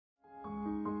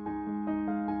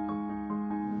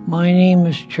My name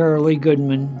is Charlie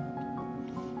Goodman,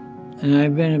 and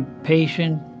I've been a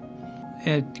patient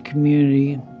at the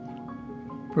community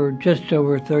for just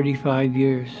over 35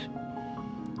 years.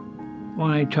 When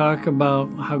I talk about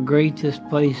how great this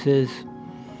place is,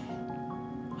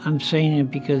 I'm saying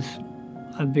it because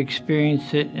I've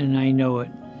experienced it and I know it.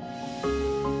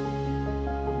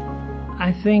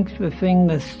 I think the thing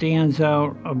that stands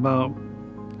out about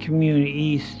Community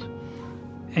East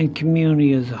and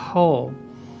community as a whole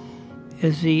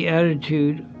is the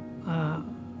attitude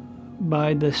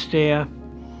by the staff,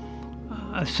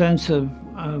 a sense of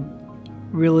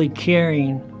really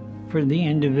caring for the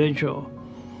individual.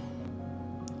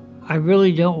 I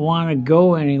really don't want to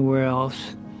go anywhere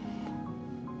else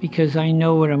because I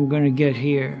know what I'm going to get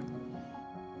here.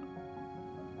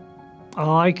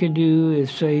 All I could do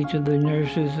is say to the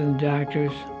nurses and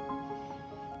doctors,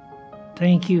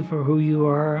 thank you for who you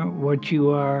are, what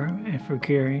you are, and for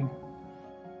caring.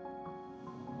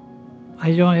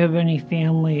 I don't have any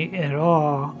family at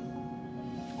all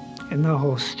in the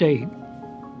whole state.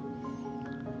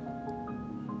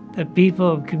 The people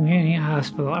of Community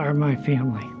Hospital are my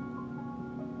family,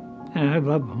 and I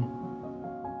love them.